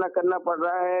भी सामना करना पड़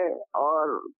रहा है और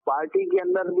पार्टी के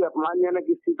अंदर भी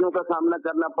अपमानजनक स्थितियों का सामना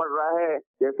करना पड़ रहा है।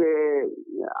 जैसे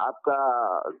आपका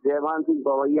जयभान सिंह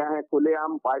पवैया है,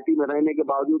 खुलेआम पार्टी में रहने के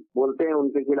बावजूद बोलते हैं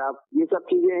उनके खिलाफ, ये सब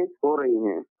चीजें हो रही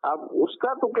हैं। अब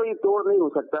उसका तो कोई तोड़ नहीं हो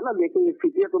सकता ना, लेकिन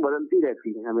स्थितियां तो बदलती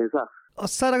रहती हैं हमेशा। और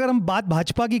सर अगर हम बात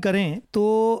भाजपा की करें तो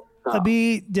अभी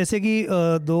जैसे कि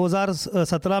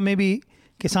 2017 में भी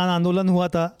किसान आंदोलन हुआ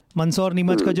था, मंदसौर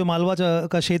नीमच का जो मालवा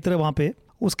का क्षेत्र है वहाँ पे।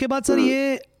 उसके बाद सर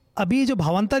ये अभी जो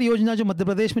भावांतर योजना जो मध्य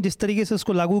प्रदेश में जिस तरीके से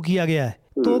उसको लागू किया गया है,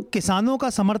 तो किसानों का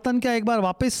समर्थन क्या एक बार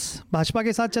वापस भाजपा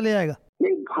के साथ चले जाएगा?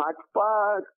 नहीं,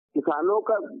 भाजपा किसानों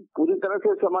का पूरी तरह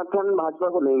से समर्थन भाजपा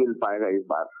को नहीं मिल पाएगा इस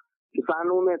बार।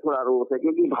 किसानों में थोड़ा रोष है,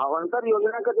 क्योंकि भावांतर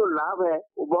योजना का जो लाभ है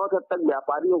वो बहुत हद तक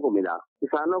व्यापारियों को मिला,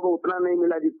 किसानों को उतना नहीं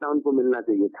मिला जितना उनको मिलना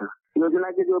चाहिए था। योजना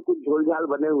के जो कुछ झोलझाल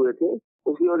बने हुए थे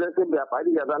उसकी वजह से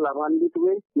व्यापारी ज्यादा लाभान्वित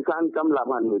हुए, किसान कम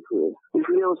लाभान्वित हुए,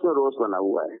 इसलिए उसमें रोष बना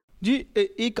हुआ है। जी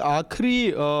एक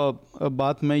आखिरी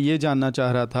बात मैं ये जानना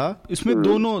चाह रहा था, इसमें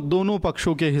दोनों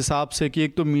पक्षों के हिसाब से कि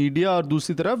एक तो मीडिया और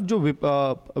दूसरी तरफ जो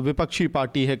विपक्षी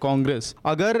पार्टी है कांग्रेस,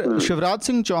 अगर शिवराज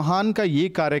सिंह चौहान का ये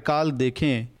कार्यकाल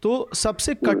देखें तो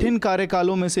सबसे कठिन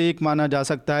कार्यकालों में से एक माना जा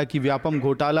सकता है कि व्यापम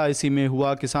घोटाला इसी में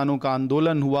हुआ, किसानों का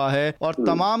आंदोलन हुआ है और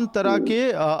तमाम तरह के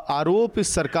आरोप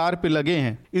इस सरकार पे लगे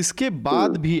हैं। इसके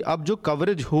बाद भी अब जो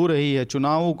कवरेज हो रही है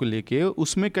चुनावों को लेके,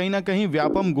 उसमें कहीं ना कहीं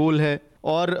व्यापम गोल है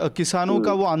और किसानों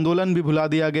का वो आंदोलन भी भुला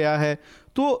दिया गया है।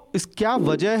 तो इस क्या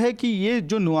वजह है कि ये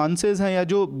जो नुआंसेस हैं या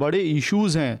जो बड़े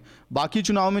इश्यूज हैं बाकी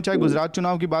चुनाव में, चाहे गुजरात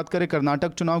चुनाव की बात करें,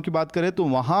 कर्नाटक चुनाव की बात करें, तो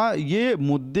वहाँ ये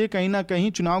मुद्दे कहीं ना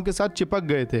कहीं चुनाव के साथ चिपक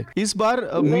गए थे। इस बार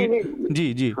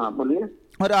जी हाँ बोलिए।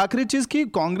 और आखिरी चीज की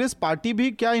कांग्रेस पार्टी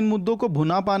भी क्या इन मुद्दों को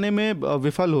भुना पाने में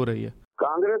विफल हो रही है?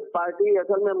 कांग्रेस पार्टी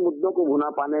असल में मुद्दों को भुना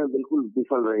पाने में बिल्कुल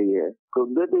विफल रही है।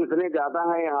 मुद्दे तो इतने ज्यादा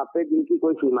हैं यहाँ पे जिनकी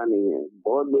कोई सीमा नहीं है,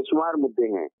 बहुत बेशुमार मुद्दे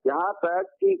हैं। यहाँ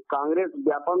तक कि कांग्रेस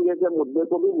व्यापम जैसे मुद्दे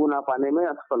को भी भुना पाने में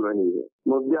असफल रही है।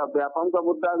 व्यापम का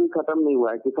मुद्दा अभी खत्म नहीं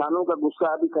हुआ है, किसानों का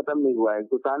गुस्सा अभी खत्म नहीं हुआ है,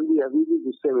 किसान भी अभी भी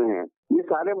गुस्से में है। ये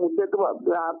सारे मुद्दे तो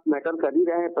अब आप मैटर कर ही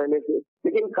रहे हैं पहले से,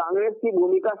 लेकिन कांग्रेस की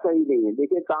भूमिका सही नहीं है।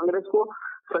 देखिए, कांग्रेस को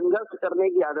संघर्ष करने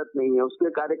की आदत नहीं है। उसके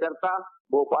कार्यकर्ता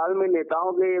भोपाल में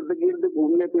नेताओं के इर्द गिर्द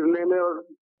घूमने फिरने में और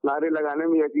नारे लगाने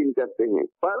में यकीन करते हैं,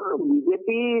 पर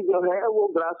बीजेपी जो है वो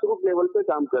ग्रास रूट लेवल पे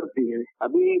काम करती है।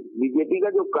 अभी बीजेपी का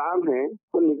जो काम है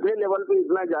वो निचले लेवल पे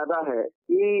इतना ज्यादा है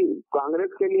कि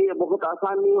कांग्रेस के लिए बहुत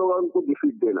आसान नहीं होगा उनको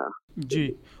डिफीट देना। जी,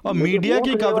 और मीडिया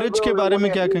की कवरेज के बारे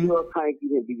में क्या कहेंगे? व्यवस्थाएं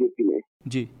की है बीजेपी ने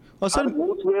जी, और सर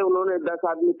बूथ में उन्होंने 10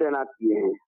 आदमी तैनात किए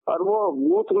हैं और वो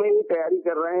बूथ में ही तैयारी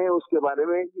कर रहे हैं उसके बारे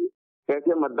में कि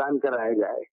कैसे मतदान कराया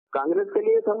जाए। कांग्रेस के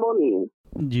लिए संभव नहीं है।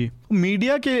 जी,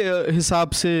 मीडिया के हिसाब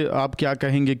से आप क्या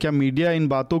कहेंगे? क्या मीडिया इन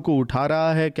बातों को उठा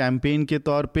रहा है कैंपेन के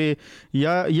तौर पे,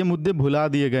 या ये मुद्दे भुला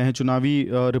दिए गए हैं चुनावी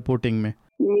रिपोर्टिंग में?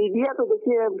 मीडिया तो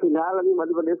देखिए, फिलहाल अभी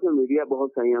मध्य प्रदेश में मीडिया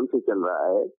बहुत संयम से चल रहा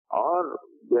है, और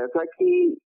जैसा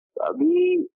कि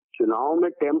अभी चुनाव में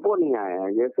टेम्पो नहीं आया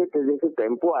है, जैसे जैसे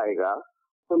टेम्पो आएगा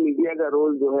तो मीडिया का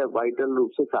रोल जो है वाइटल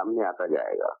रूप से सामने आता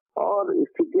जाएगा और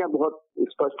स्थितियां बहुत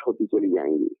स्पष्ट होती चली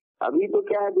जाएंगी। अभी तो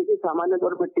क्या है, देखिए, सामान्य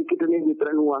तौर पर टिकट नहीं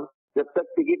वितरण हुआ, जब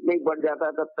तक टिकट नहीं बढ़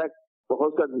जाता तब तक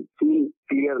बहुत सा सीन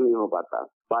क्लियर नहीं हो पाता।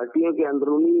 पार्टियों के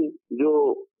अंदरूनी जो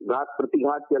घात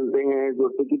प्रतिघात चलते हैं, जो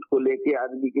टिकट को लेके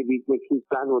आदमी के बीच में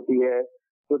खींचतान होती है,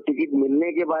 तो टिकट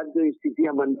मिलने के बाद जो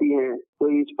स्थितियां बनती हैं,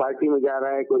 कोई इस पार्टी में जा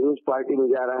रहा है, कोई उस पार्टी में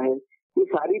जा रहा है, ये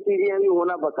सारी चीजें अभी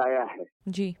होना बकाया है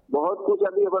जी। बहुत कुछ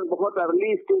अभी अपन बहुत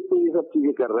अर्ली स्टेज पे ये सब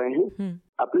चीजें कर रहे हैं।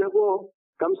 अपने को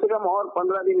कम से कम और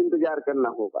 15 दिन इंतजार करना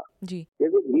होगा जी।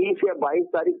 जैसे 20 या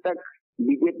 22 तारीख तक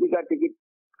बीजेपी का टिकट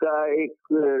का एक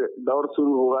दौर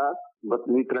शुरू होगा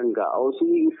वितरण का, और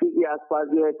इसी के आसपास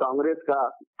जो है कांग्रेस का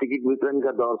टिकट वितरण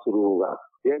का दौर शुरू होगा।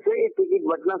 जैसे ये टिकट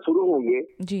बंटना शुरू होंगे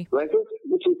जी, वैसे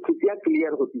कुछ स्थितियां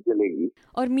क्लियर होती चलेगी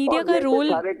और मीडिया का रोल,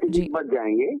 सारे टिकट बच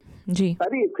जाएंगे जी,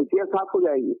 सारी स्थितियां साफ हो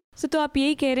जाएगी। तो आप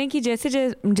यही कह रहे हैं कि जैसे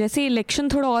जैसे इलेक्शन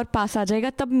थोड़ा और पास आ जाएगा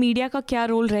तब मीडिया का क्या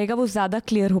रोल रहेगा वो ज्यादा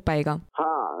क्लियर हो पाएगा।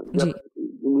 हाँ जी,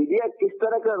 मीडिया किस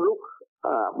तरह का रुख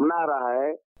अपना रहा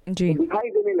है जी, दिखाई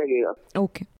देने लगेगा।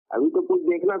 ओके, अभी तो कुछ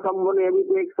देखना संभव नहीं। अभी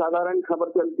तो एक साधारण खबर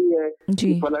चलती है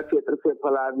कि फला क्षेत्र से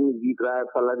फला आदमी जीत रहा है,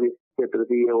 फला क्षेत्र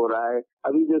से ये हो रहा है।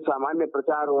 अभी जो सामान्य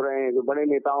प्रचार हो रहे हैं, जो बड़े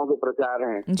नेताओं के प्रचार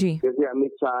हैं, जैसे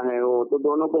अमित शाह हैं, वो तो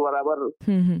दोनों को बराबर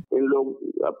इन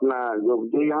लोग अपना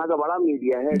जो यहाँ का बड़ा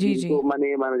मीडिया है, जिसको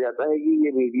माने माना जाता है कि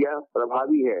ये मीडिया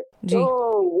प्रभावी है, तो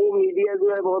वो मीडिया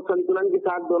जो है बहुत संतुलन के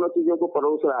साथ दोनों चीजों को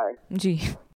परोस रहा है जी।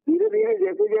 धीरे धीरे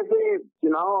जैसे जैसे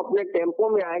चुनाव अपने टेम्पो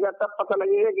में आएगा तब पता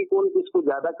लगेगा कि कौन किसको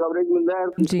ज्यादा कवरेज मिल रहा है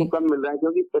और किसको कम मिल रहा है,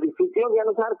 क्योंकि परिस्थितियों के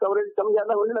अनुसार कवरेज कम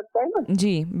ज्यादा होने लगता है ना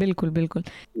जी। बिल्कुल बिल्कुल।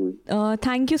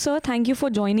 Thank you sir, thank you for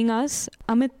joining us.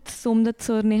 Amit Somdatt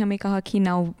sir ने हमें कहा कि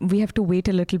now we have to wait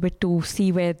a little bit to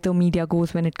C where the media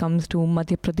goes when it comes to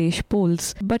Madhya Pradesh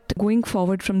polls, but going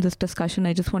forward from this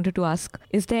discussion, I just wanted to ask,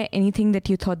 is there anything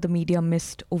that you thought the media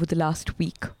missed over the last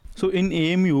week? So in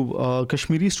AMU,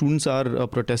 Kashmiri students are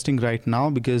protesting right now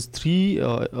because 3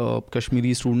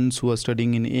 Kashmiri students who are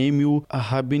studying in AMU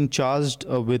have been charged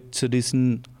with sedition,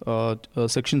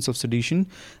 sections of sedition,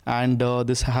 and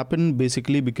this happened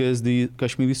basically because the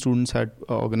Kashmiri students had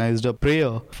organized a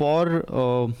prayer for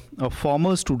a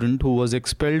former student who was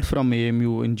expelled from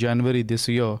AMU in January this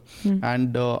year,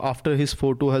 and after his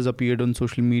photo has appeared on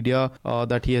social media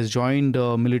that he has joined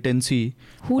militancy.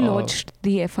 Who lodged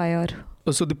the FIR?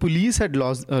 So the police had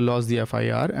lost the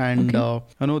FIR, and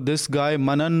this guy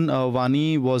Manan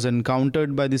Wani was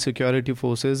encountered by the security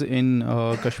forces in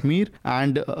Kashmir,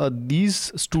 and these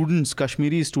students,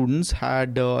 Kashmiri students,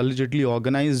 had allegedly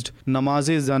organized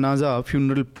namaz-e-janaza,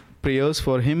 funeral prayers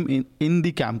for him in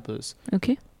the campus.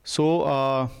 Okay. So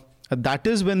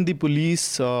that is when the police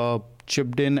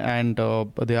chipped in, and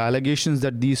the allegations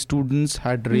that these students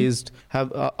had raised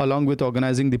have along with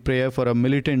organizing the prayer for a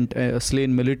militant,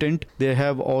 slain militant, they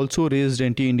have also raised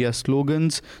anti-India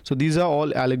slogans. So these are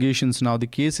all allegations. Now the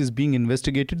case is being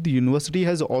investigated. The university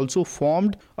has also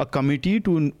formed a committee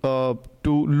to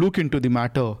look into the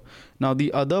matter. Now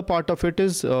the other part of it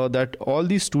is that all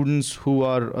these students who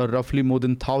are roughly more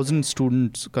than 1,000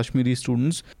 students, Kashmiri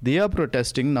students, they are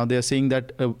protesting. Now they are saying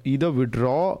that either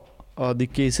withdraw the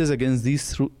cases against these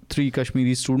 3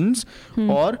 Kashmiri students,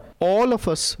 or all of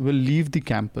us will leave the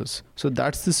campus. So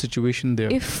that's the situation there.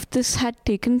 If this had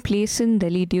taken place in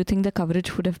Delhi, do you think the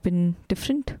coverage would have been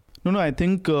different? No, I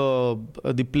think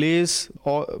the place,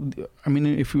 or I mean,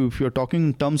 if you're talking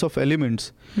in terms of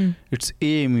elements, it's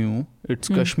AMU. it's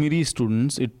Kashmiri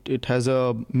students, it has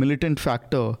a militant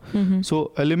factor. Mm-hmm.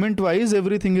 So element wise,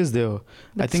 everything is there.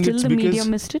 But I think still it's the because media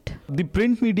missed it. the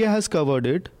print media has covered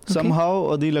it. Okay.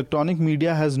 Somehow the electronic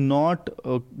media has not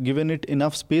given it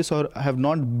enough space or have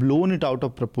not blown it out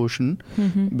of proportion.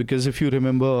 Mm-hmm. Because if you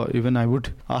remember, even I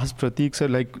would ask Prateek sir,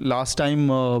 like last time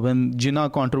when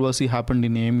Jinnah controversy happened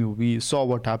in AMU, we saw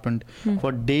what happened.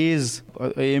 For days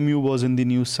AMU was in the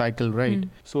news cycle, right?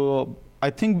 So I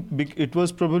think it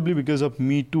was probably because of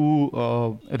Me Too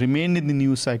remained in the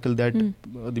news cycle that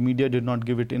the media did not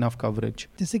give it enough coverage.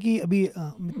 जैसे कि अभी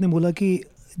अमित ने बोला कि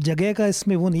जगह का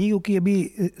इसमें वो नहीं, क्योंकि अभी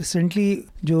रिसेंटली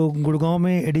जो गुड़गांव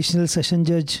में एडिशनल सेशन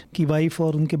जज की वाइफ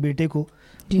और उनके बेटे को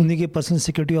उन्हीं के पर्सनल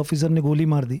सिक्योरिटी ऑफिसर ने गोली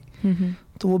मार दी.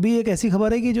 तो वो भी एक ऐसी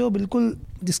खबर है कि जो बिल्कुल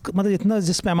मतलब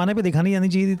जिस पैमाने पे दिखानी जानी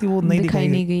चाहिए थी वो नहीं दिखाई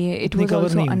नहीं गई है. It was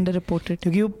also underreported.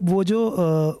 क्योंकि वो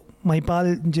जो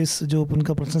महिपाल जो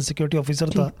उनका पर्सनल सिक्योरिटी ऑफिसर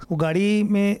था, वो गाड़ी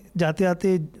में जाते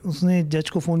आते उसने जज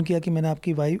को फ़ोन किया कि मैंने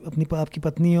आपकी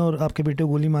पत्नी और आपके बेटे को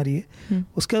गोली मारी है.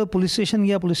 उसके बाद पुलिस स्टेशन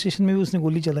गया, पुलिस स्टेशन में भी उसने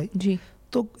गोली चलाई जी.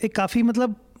 तो एक काफ़ी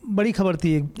मतलब बड़ी खबर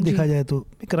थी देखा जाए तो,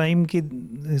 क्राइम के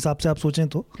हिसाब से आप सोचें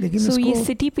तो. लेकिन ये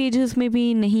सिटी पेजेस में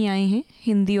भी नहीं आए हैं,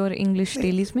 हिंदी और इंग्लिश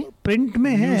डेलीज में, प्रिंट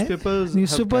में है,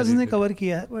 न्यूज़पेपर्स ने कवर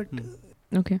किया है.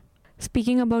 But okay.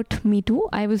 Speaking about Me Too,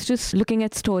 I was just looking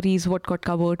at stories, what got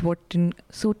covered, what didn't.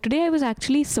 So today I was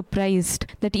actually surprised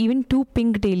that even two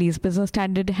pink dailies, Business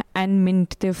Standard and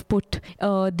Mint, they've put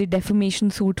the defamation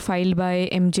suit filed by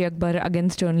MJ Akbar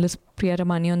against journalist Priya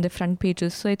Ramani on their front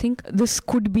pages. So I think this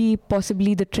could be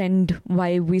possibly the trend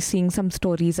why we're seeing some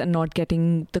stories and not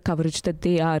getting the coverage that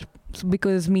they are.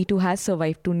 Because Me Too has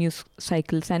survived 2 news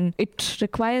cycles and it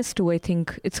requires to. I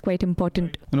think it's quite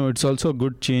important. It's also a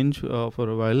good change for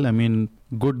a while. I mean,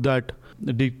 good that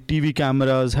the TV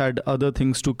cameras had other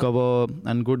things to cover,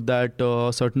 and good that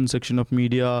a certain section of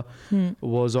media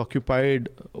was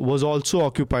also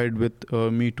occupied with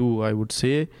Me Too, I would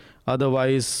say.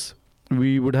 Otherwise,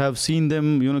 we would have seen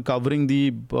them, covering the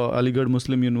Aligarh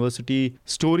Muslim University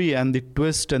story and the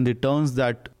twist and the turns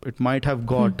that it might have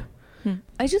got.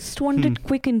 I just wanted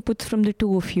quick inputs from the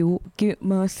two of you.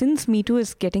 Since Me Too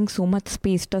is getting so much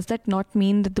space, does that not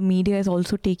mean that the media is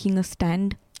also taking a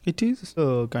stand? It is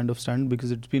a kind of stand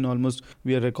because it's been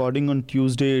we are recording on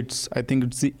Tuesday. I think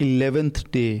it's the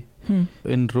 11th day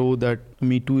in row that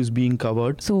Me Too is being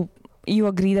covered. So you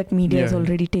agree that media is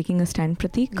already taking a stand,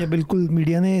 Prateek? Yeah, बिल्कुल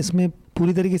media ने इसमें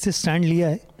पूरी तरीके से stand लिया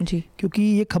है जी. क्योंकि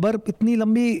ये खबर इतनी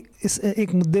लंबी, इस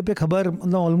एक मुद्दे पे खबर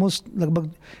मतलब ऑलमोस्ट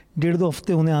लगभग 1.5-2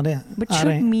 हफ्ते होने आ रहे हैं. But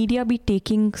should media be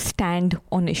taking stand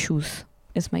on issues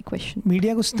is my question.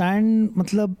 Media को स्टैंड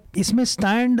मतलब इसमें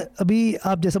स्टैंड अभी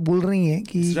आप जैसा बोल रही हैं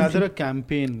कि rather a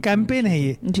campaign है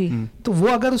ये जी. तो वो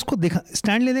अगर उसको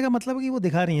स्टैंड लेने का मतलब है कि वो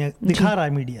दिखा रहा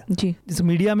है मीडिया जी. जैसे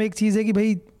मीडिया में एक चीज़ है कि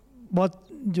भाई बहुत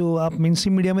जो आप मेन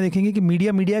स्ट्रीम मीडिया में देखेंगे कि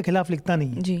मीडिया के खिलाफ लिखता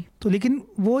नहीं है जी. तो लेकिन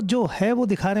वो जो है वो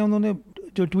दिखा रहे हैं, उन्होंने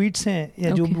जो ट्वीट्स हैं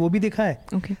या जो वो भी दिखा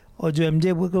है और जो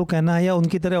एमजे को कहना है या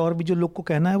उनकी तरह और भी जो लोग को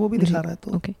कहना है वो भी दिखा रहा है.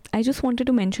 तो okay. I just wanted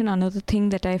to mention another thing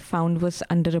that I found was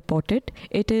underreported.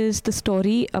 It is the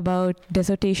story about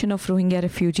desertion of Rohingya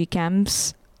refugee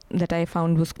camps that I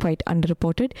found was quite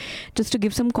underreported. Just to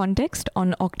give some context,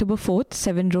 on October 4th,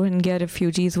 7 Rohingya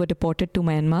refugees were deported to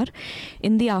Myanmar.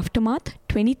 In the aftermath,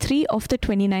 23 of the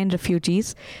 29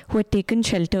 refugees who had taken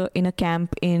shelter in a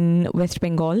camp in West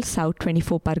Bengal, South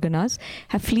 24 Parganas,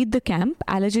 have fled the camp,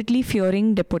 allegedly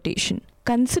fearing deportation.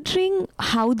 Considering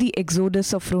how the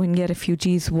exodus of Rohingya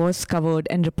refugees was covered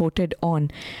and reported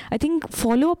on, I think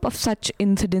follow-up of such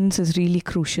incidents is really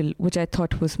crucial, which I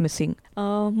thought was missing.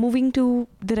 Moving to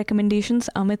the recommendations,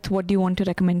 Amit, what do you want to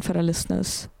recommend for our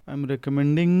listeners? I'm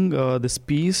recommending this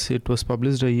piece. It was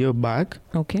published a year back.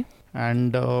 Okay.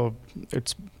 And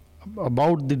it's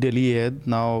about the Delhi air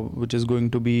now, which is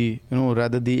going to be,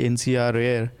 rather the NCR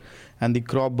air and the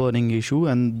crop burning issue.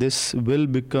 And this will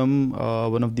become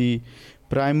one of the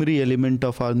primary element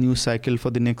of our news cycle for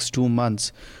the next 2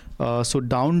 months. So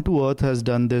Down to Earth has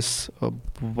done this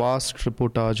vast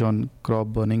reportage on crop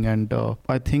burning, and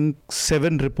I think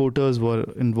 7 reporters were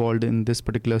involved in this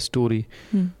particular story.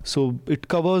 So it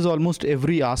covers almost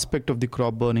every aspect of the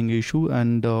crop burning issue,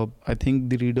 and I think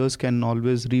the readers can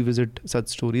always revisit such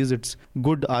stories. It's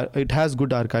good. It has good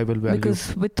archival value.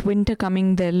 Because with winter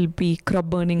coming, there'll be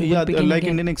crop burning. Yeah, like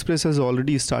Indian Express has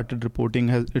already started reporting.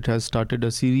 It has started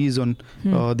a series on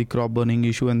the crop burning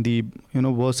issue and the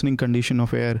worsening condition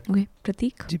of air. Okay,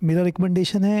 प्रतीक जी, मेरा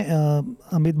recommendation है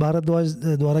अमित भारद्वाज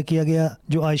द्वारा किया गया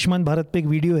जो आयुष्मान भारत पे एक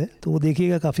video है, तो वो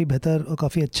देखिएगा, काफ़ी बेहतर और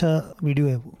काफ़ी अच्छा वीडियो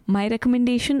है वो. My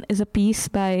recommendation is a piece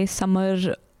by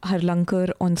Samar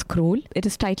Harlankar on Scroll. It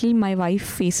is titled "My Wife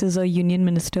Faces a Union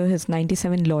Minister, His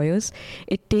 97 Lawyers."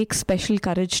 It takes special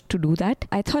courage to do that.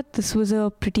 I thought this was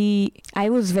I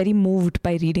was very moved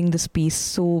by reading this piece.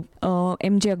 So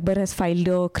MJ Akbar has filed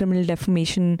a criminal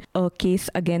defamation case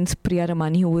against Priya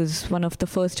Ramani, who was one of the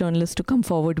first journalists to come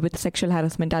forward with sexual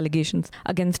harassment allegations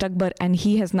against Akbar, and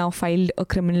he has now filed a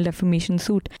criminal defamation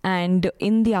suit. And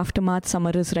in the aftermath,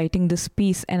 Samar is writing this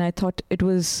piece, and I thought it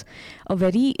was a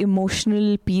very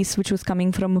emotional piece which was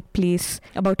coming from a place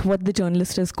about what the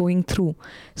journalist is going through.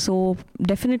 So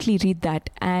definitely read that.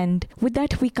 And with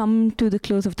that, we come to the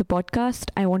close of the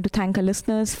podcast. I want to thank our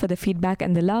listeners for the feedback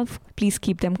and the love. Please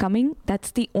keep them coming.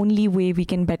 That's the only way we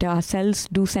can better ourselves.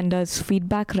 Do send us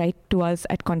feedback. Write to us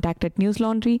at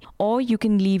contact@newslaundry, or you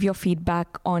can leave your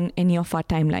feedback on any of our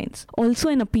timelines. Also,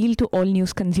 an appeal to all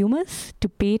news consumers to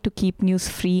pay to keep news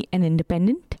free and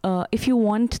independent. If you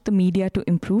want the media to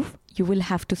improve, you will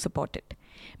have to support it,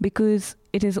 because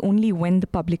it is only when the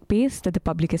public pays that the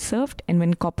public is served, and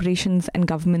when corporations and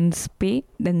governments pay,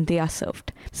 then they are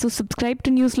served. So subscribe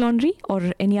to News Laundry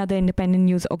or any other independent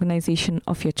news organization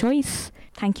of your choice.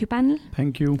 Thank you, panel.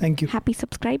 Thank you. Thank you. Happy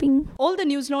subscribing. All the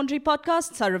News Laundry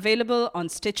podcasts are available on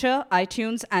Stitcher,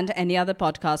 iTunes, and any other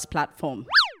podcast platform.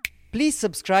 Please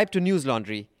subscribe to News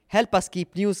Laundry. Help us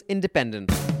keep news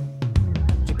independent.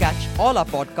 To catch all our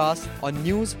podcasts on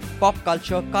news, pop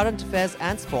culture, current affairs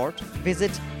and sport,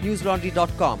 visit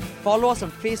newslaundry.com. Follow us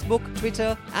on Facebook,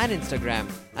 Twitter and Instagram,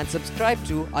 and subscribe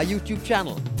to our YouTube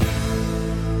channel.